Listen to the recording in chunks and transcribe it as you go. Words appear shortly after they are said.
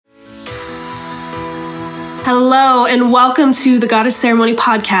Hello, and welcome to the Goddess Ceremony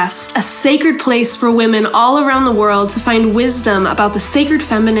Podcast, a sacred place for women all around the world to find wisdom about the sacred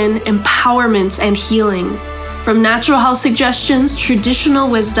feminine, empowerment, and healing. From natural health suggestions, traditional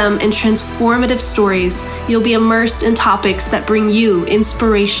wisdom, and transformative stories, you'll be immersed in topics that bring you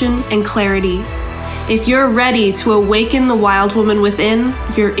inspiration and clarity. If you're ready to awaken the wild woman within,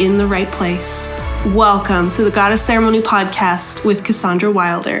 you're in the right place. Welcome to the Goddess Ceremony Podcast with Cassandra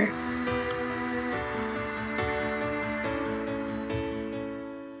Wilder.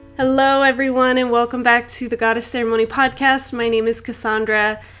 Hello, everyone, and welcome back to the Goddess Ceremony Podcast. My name is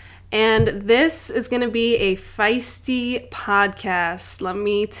Cassandra, and this is going to be a feisty podcast. Let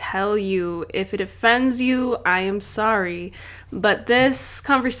me tell you, if it offends you, I am sorry, but this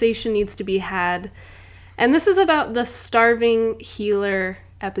conversation needs to be had, and this is about the starving healer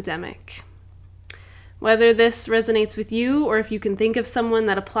epidemic. Whether this resonates with you or if you can think of someone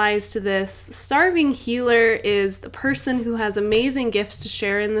that applies to this, starving healer is the person who has amazing gifts to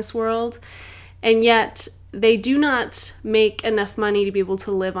share in this world, and yet they do not make enough money to be able to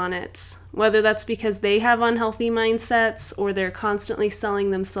live on it. Whether that's because they have unhealthy mindsets or they're constantly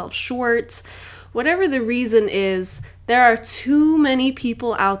selling themselves short, whatever the reason is, there are too many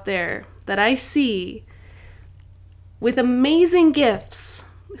people out there that I see with amazing gifts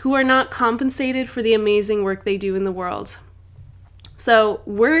who are not compensated for the amazing work they do in the world. So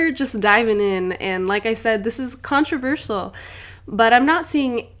we're just diving in, and like I said, this is controversial, but I'm not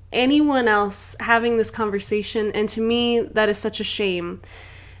seeing anyone else having this conversation, and to me, that is such a shame.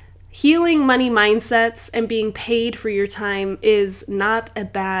 Healing money mindsets and being paid for your time is not a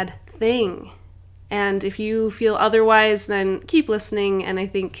bad thing. And if you feel otherwise, then keep listening, and I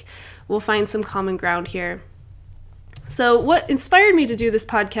think we'll find some common ground here. So what inspired me to do this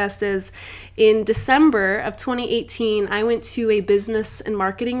podcast is in December of 2018, I went to a business and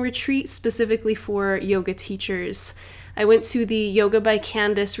marketing retreat specifically for yoga teachers. I went to the Yoga by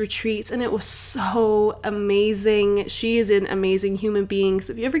Candace retreat, and it was so amazing. She is an amazing human being.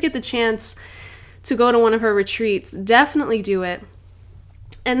 So if you ever get the chance to go to one of her retreats, definitely do it.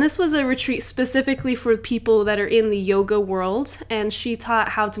 And this was a retreat specifically for people that are in the yoga world, and she taught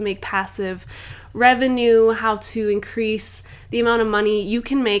how to make passive revenue, how to increase the amount of money you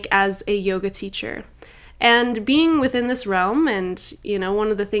can make as a yoga teacher. And being within this realm, and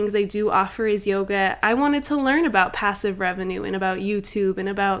one of the things they do offer is yoga, I wanted to learn about passive revenue and about YouTube and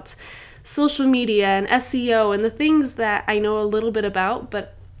about social media and SEO and the things that I know a little bit about,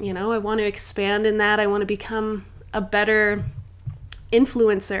 but I want to expand in that. I want to become a better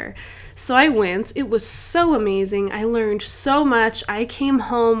influencer. So I went. It was so amazing. I learned so much. I came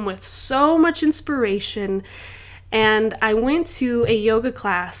home with so much inspiration. And I went to a yoga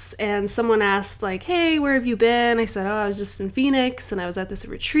class, and someone asked, hey, where have you been? I said, I was just in Phoenix, and I was at this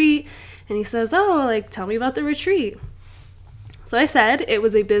retreat. And he says, tell me about the retreat. So I said it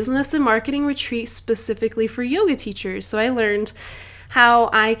was a business and marketing retreat specifically for yoga teachers. So I learned how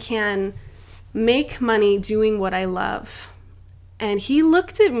I can make money doing what I love. And he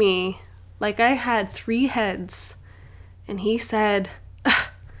looked at me like I had 3 heads, and he said,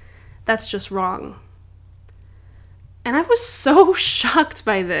 that's just wrong. And I was so shocked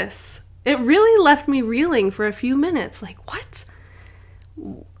by this. It really left me reeling for a few minutes. What?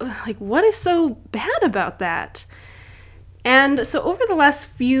 What is so bad about that? And so over the last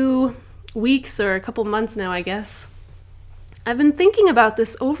few weeks, or a couple months now, I guess, I've been thinking about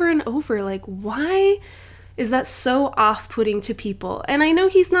this over and over. Why is that so off-putting to people? And I know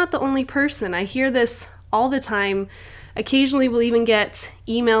he's not the only person. I hear this all the time. Occasionally we'll even get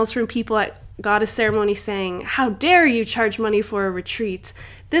emails from people at Goddess Ceremony saying, how dare you charge money for a retreat?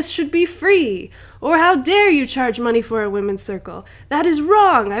 This should be free. Or how dare you charge money for a women's circle? That is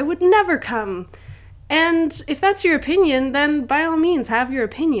wrong. I would never come. And if that's your opinion, then by all means have your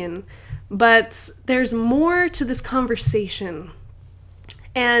opinion. But there's more to this conversation.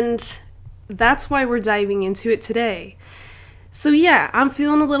 And that's why we're diving into it today. So yeah, I'm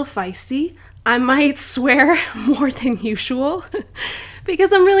feeling a little feisty. I might swear more than usual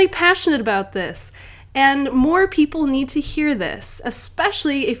because I'm really passionate about this. And more people need to hear this,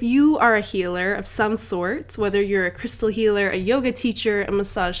 especially if you are a healer of some sort, whether you're a crystal healer, a yoga teacher, a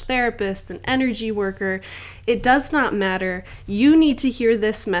massage therapist, an energy worker. It does not matter. You need to hear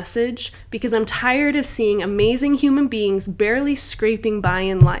this message because I'm tired of seeing amazing human beings barely scraping by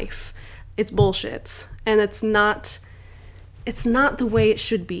in life. It's bullshit, and it's not the way it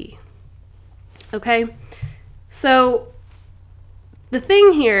should be. Okay? So the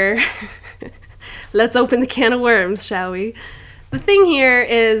thing here, let's open the can of worms, shall we? The thing here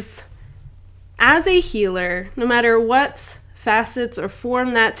is, as a healer, no matter what facets or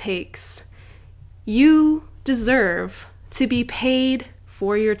form that takes, you deserve to be paid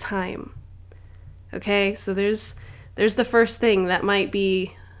for your time. Okay, so there's the first thing that might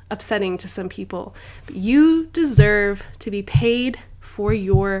be upsetting to some people. But you deserve to be paid for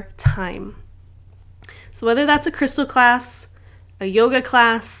your time. So whether that's a crystal class, a yoga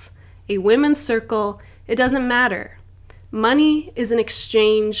class, a women's circle, it doesn't matter. Money is an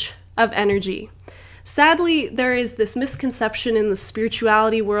exchange of energy. Sadly, there is this misconception in the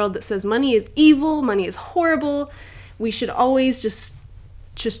spirituality world that says money is evil, money is horrible. We should always just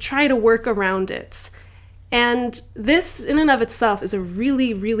try to work around it. And this in and of itself is a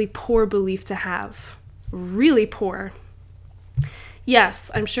really, really poor belief to have. Really poor. Yes,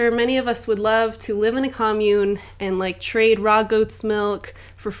 I'm sure many of us would love to live in a commune and trade raw goat's milk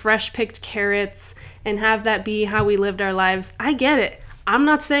for fresh picked carrots and have that be how we lived our lives. I get it. I'm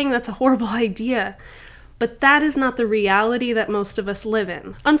not saying that's a horrible idea, but that is not the reality that most of us live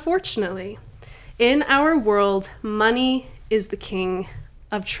in, unfortunately. In our world, money is the king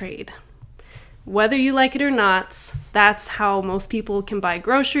of trade. Whether you like it or not, that's how most people can buy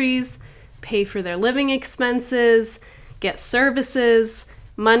groceries, pay for their living expenses, get services.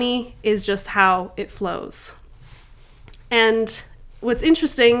 Money is just how it flows. And what's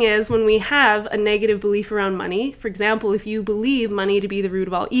interesting is when we have a negative belief around money, for example, if you believe money to be the root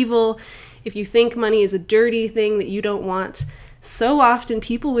of all evil, if you think money is a dirty thing that you don't want, so often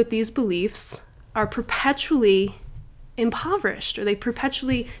people with these beliefs are perpetually impoverished, or they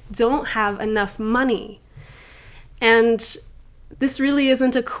perpetually don't have enough money. And this really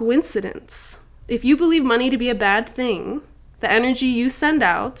isn't a coincidence. If you believe money to be a bad thing, the energy you send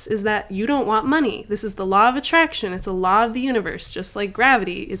out is that you don't want money. This is the law of attraction. It's a law of the universe, just like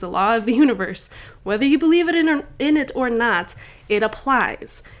gravity is a law of the universe. Whether you believe in it or not, it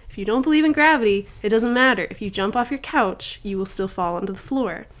applies. If you don't believe in gravity, it doesn't matter. If you jump off your couch, you will still fall onto the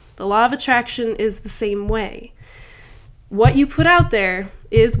floor. The law of attraction is the same way. What you put out there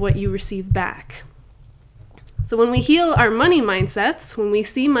is what you receive back. So when we heal our money mindsets, when we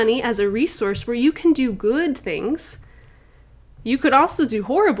see money as a resource where you can do good things, you could also do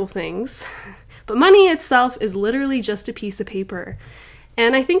horrible things, but money itself is literally just a piece of paper.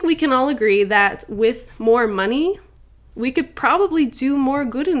 And I think we can all agree that with more money, we could probably do more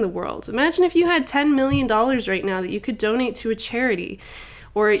good in the world. Imagine if you had $10 million right now that you could donate to a charity.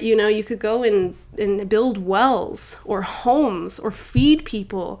 Or, you could go and build wells or homes or feed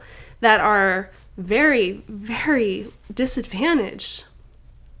people that are very, very disadvantaged.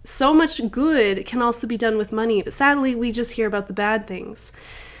 So much good can also be done with money, but sadly, we just hear about the bad things.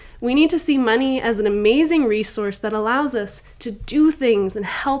 We need to see money as an amazing resource that allows us to do things and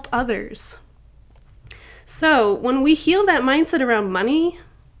help others. So when we heal that mindset around money,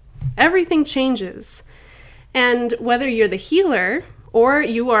 everything changes. And whether you're the healer or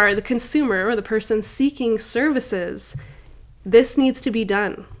you are the consumer or the person seeking services, this needs to be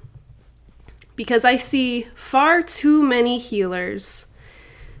done. Because I see far too many healers,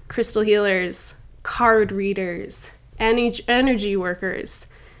 crystal healers, card readers, energy workers,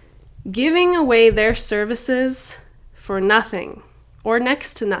 giving away their services for nothing or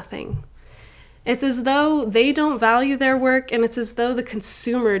next to nothing. It's as though they don't value their work, and it's as though the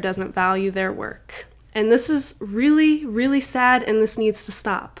consumer doesn't value their work. And this is really, really sad, and this needs to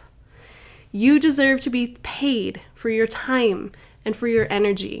stop. You deserve to be paid for your time and for your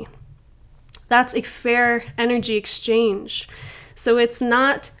energy. That's a fair energy exchange. So it's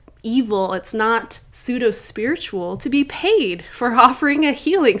not evil, it's not pseudo-spiritual to be paid for offering a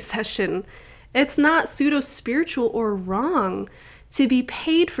healing session. It's not pseudo-spiritual or wrong to be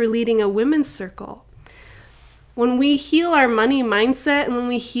paid for leading a women's circle. When we heal our money mindset and when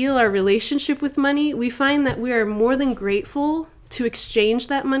we heal our relationship with money, we find that we are more than grateful to exchange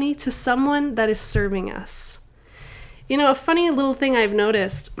that money to someone that is serving us. A funny little thing I've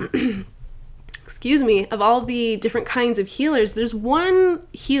noticed, of all the different kinds of healers, there's one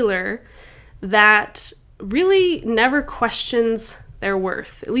healer that really never questions their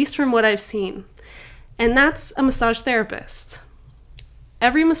worth, at least from what I've seen. And that's a massage therapist.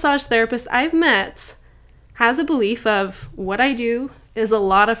 Every massage therapist I've met has a belief of what I do is a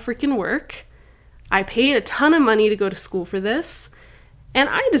lot of freaking work. I paid a ton of money to go to school for this, and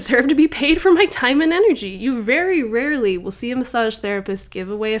I deserve to be paid for my time and energy. You very rarely will see a massage therapist give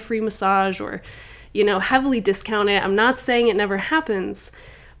away a free massage or, heavily discount it. I'm not saying it never happens,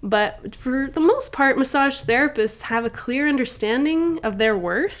 but for the most part, massage therapists have a clear understanding of their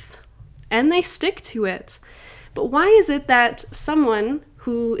worth, and they stick to it. But why is it that someone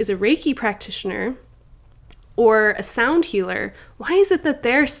who is a Reiki practitioner or a sound healer, why is it that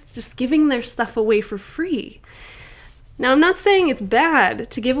they're just giving their stuff away for free? Now, I'm not saying it's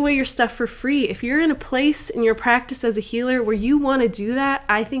bad to give away your stuff for free. If you're in a place in your practice as a healer where you want to do that,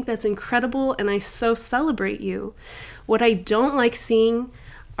 I think that's incredible, and I so celebrate you. What I don't like seeing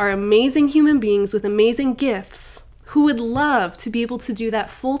are amazing human beings with amazing gifts who would love to be able to do that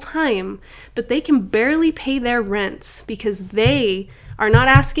full time, but they can barely pay their rents because they are not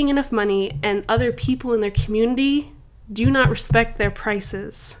asking enough money and other people in their community do not respect their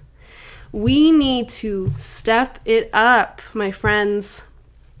prices. We need to step it up, my friends.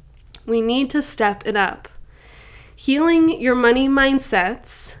 We need to step it up. Healing your money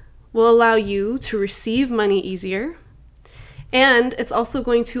mindsets will allow you to receive money easier, and it's also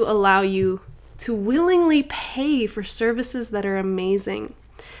going to allow you to willingly pay for services that are amazing.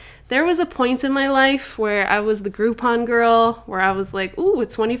 There was a point in my life where I was the Groupon girl, where I was like, ooh, a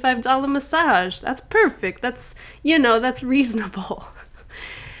 $25 massage. That's perfect. That's reasonable.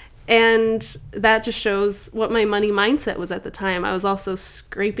 And that just shows what my money mindset was at the time. I was also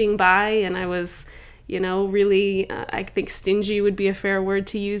scraping by, and I was, really, I think stingy would be a fair word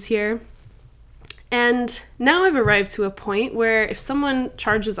to use here. And now I've arrived to a point where if someone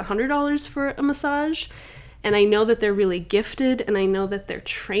charges $100 for a massage, and I know that they're really gifted, and I know that their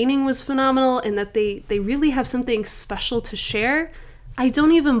training was phenomenal, and that they really have something special to share, I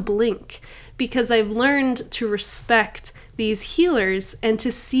don't even blink, because I've learned to respect these healers and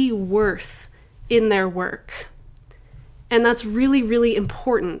to see worth in their work. And that's really, really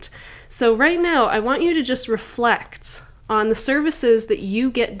important. So right now, I want you to just reflect on the services that you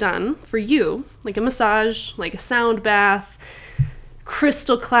get done for you, like a massage, like a sound bath,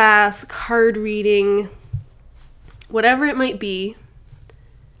 crystal class, card reading, whatever it might be.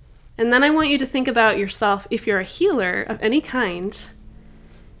 And then I want you to think about yourself. If you're a healer of any kind,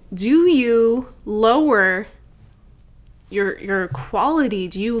 do you lower your quality?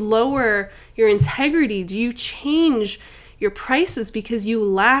 Do you lower your integrity? Do you change your prices because you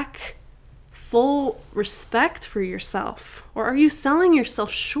lack full respect for yourself? Or are you selling yourself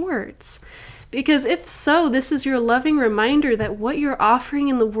short? Because if so, this is your loving reminder that what you're offering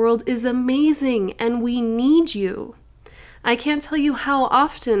in the world is amazing and we need you. I can't tell you how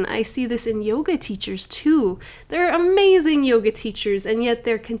often I see this in yoga teachers too. They're amazing yoga teachers, and yet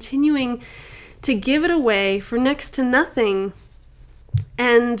they're continuing to give it away for next to nothing.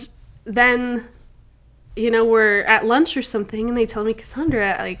 And then, we're at lunch or something and they tell me,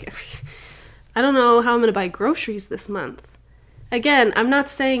 Cassandra, I don't know how I'm going to buy groceries this month. Again, I'm not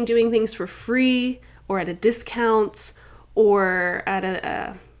saying doing things for free or at a discount or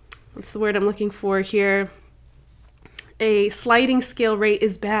at what's the word I'm looking for here? A sliding scale rate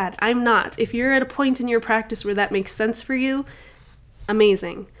is bad. I'm not. If you're at a point in your practice where that makes sense for you,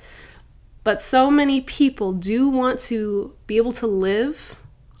 amazing. But so many people do want to be able to live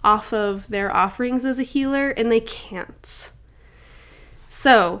off of their offerings as a healer, and they can't.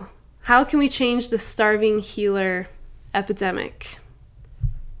 So, how can we change the starving healer epidemic?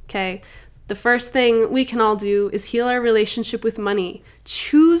 Okay, the first thing we can all do is heal our relationship with money.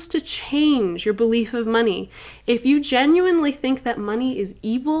 Choose to change your belief of money. If you genuinely think that money is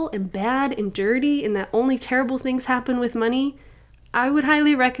evil and bad and dirty and that only terrible things happen with money, I would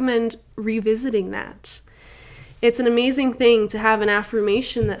highly recommend revisiting that. It's an amazing thing to have an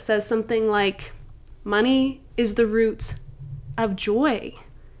affirmation that says something like, money is the root of joy.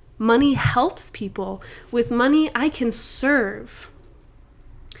 Money helps people. With money, I can serve.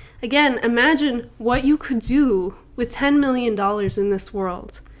 Again, imagine what you could do with $10 million in this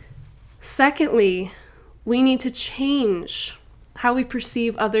world. Secondly, we need to change how we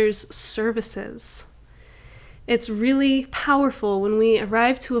perceive others' services. It's really powerful when we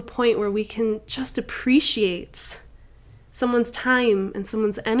arrive to a point where we can just appreciate someone's time and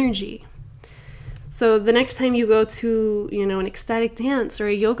someone's energy. So the next time you go to, an ecstatic dance or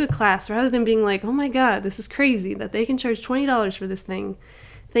a yoga class, rather than being like, oh my God, this is crazy that they can charge $20 for this thing,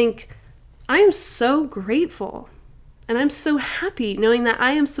 think, I am so grateful and I'm so happy knowing that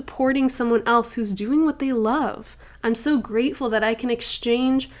I am supporting someone else who's doing what they love. I'm so grateful that I can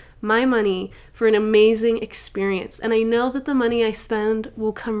exchange my money for an amazing experience. And I know that the money I spend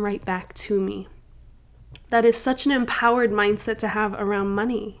will come right back to me. That is such an empowered mindset to have around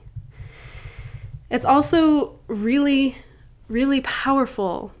money. It's also really, really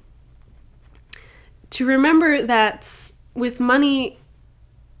powerful to remember that with money,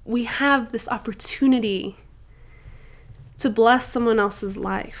 we have this opportunity to bless someone else's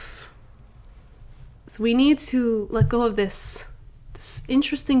life. So we need to let go of this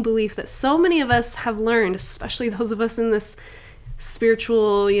interesting belief that so many of us have learned, especially those of us in this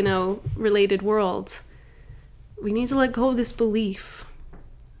spiritual, related world. We need to let go of this belief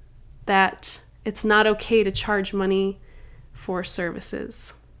that it's not okay to charge money for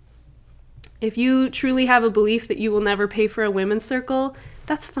services. If you truly have a belief that you will never pay for a women's circle,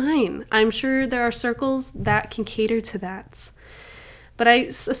 that's fine. I'm sure there are circles that can cater to that. But I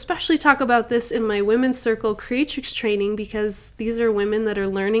especially talk about this in my women's circle creatrix training because these are women that are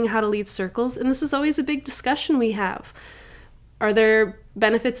learning how to lead circles, and this is always a big discussion we have. Are there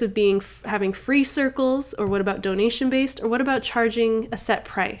benefits of having free circles, or what about donation-based, or what about charging a set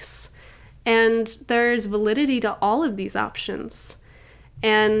price? And there's validity to all of these options.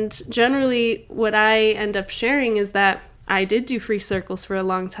 And generally, what I end up sharing is that I did do free circles for a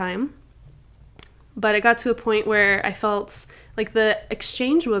long time, but it got to a point where I felt like the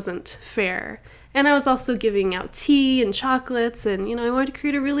exchange wasn't fair. And I was also giving out tea and chocolates, and I wanted to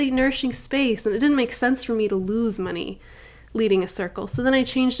create a really nourishing space, and it didn't make sense for me to lose money leading a circle. So then I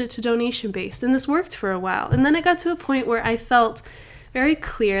changed it to donation-based, and this worked for a while. And then it got to a point where I felt very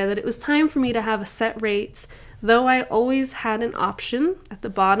clear that it was time for me to have a set rate, though I always had an option at the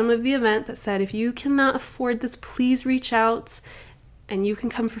bottom of the event that said, if you cannot afford this, please reach out and you can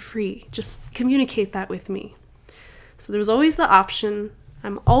come for free. Just communicate that with me. So there was always the option.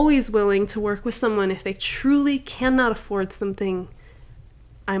 I'm always willing to work with someone if they truly cannot afford something.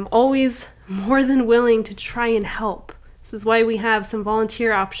 I'm always more than willing to try and help. This is why we have some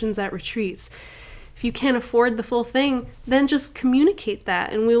volunteer options at retreats. If you can't afford the full thing, then just communicate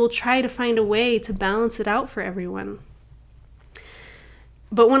that, and we will try to find a way to balance it out for everyone.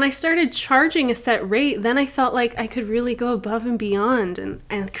 But when I started charging a set rate, then I felt like I could really go above and beyond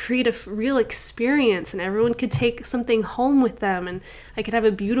and create a real experience, and everyone could take something home with them, and I could have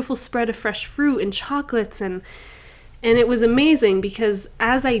a beautiful spread of fresh fruit and chocolates, and it was amazing because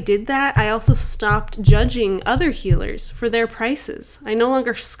as I did that, I also stopped judging other healers for their prices. I no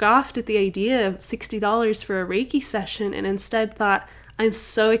longer scoffed at the idea of $60 for a Reiki session, and instead thought, I'm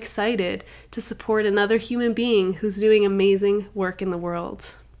so excited to support another human being who's doing amazing work in the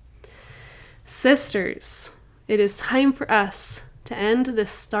world. Sisters, it is time for us to end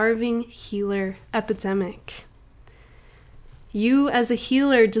this starving healer epidemic. You as a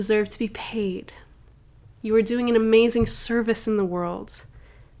healer deserve to be paid. You are doing an amazing service in the world.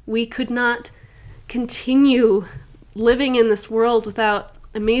 We could not continue living in this world without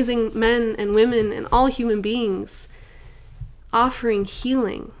amazing men and women and all human beings offering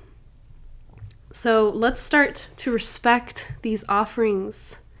healing. So let's start to respect these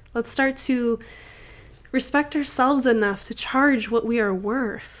offerings. Let's start to respect ourselves enough to charge what we are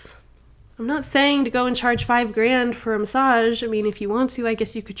worth. I'm not saying to go and charge $5,000 for a massage. I mean, if you want to, I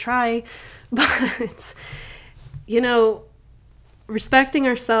guess you could try. But, respecting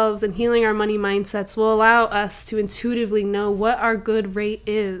ourselves and healing our money mindsets will allow us to intuitively know what our good rate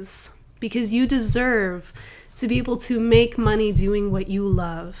is, because you deserve to be able to make money doing what you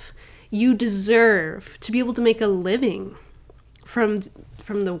love. You deserve to be able to make a living from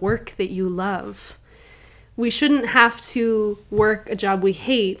the work that you love. We shouldn't have to work a job we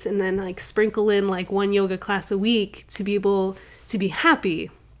hate and then sprinkle in one yoga class a week to be able to be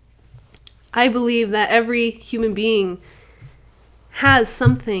happy. I believe that every human being has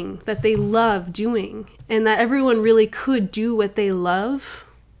something that they love doing, and that everyone really could do what they love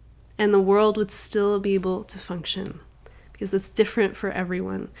and the world would still be able to function, because it's different for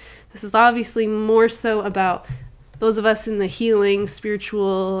everyone. This is obviously more so about those of us in the healing,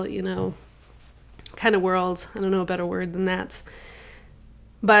 spiritual, kind of world. I don't know a better word than that.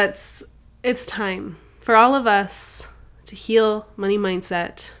 But it's time for all of us to heal money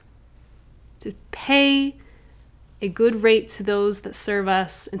mindset, to pay a good rate to those that serve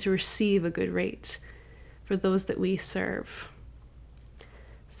us, and to receive a good rate for those that we serve.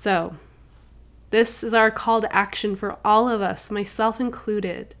 So, this is our call to action for all of us, myself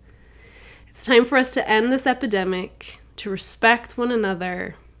included. It's time for us to end this epidemic, to respect one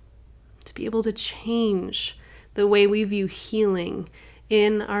another, to be able to change the way we view healing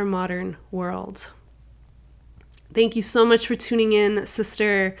in our modern world. Thank you so much for tuning in,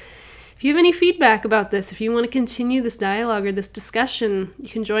 sister. If you have any feedback about this, if you want to continue this dialogue or this discussion, you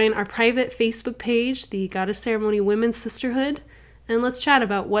can join our private Facebook page, the Goddess Ceremony Women's Sisterhood, and let's chat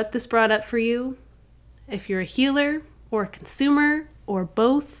about what this brought up for you. If you're a healer or a consumer or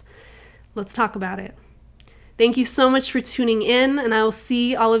both, let's talk about it. Thank you so much for tuning in, and I will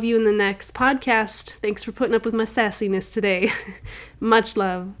see all of you in the next podcast. Thanks for putting up with my sassiness today. Much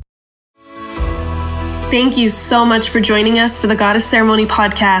love. Thank you so much for joining us for the Goddess Ceremony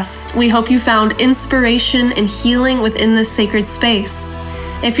podcast. We hope you found inspiration and healing within this sacred space.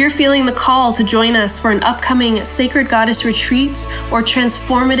 If you're feeling the call to join us for an upcoming Sacred Goddess retreat or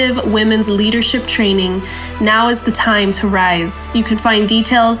transformative women's leadership training, now is the time to rise. You can find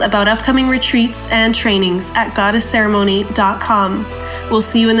details about upcoming retreats and trainings at goddessceremony.com. We'll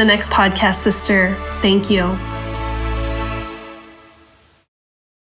see you in the next podcast, sister. Thank you.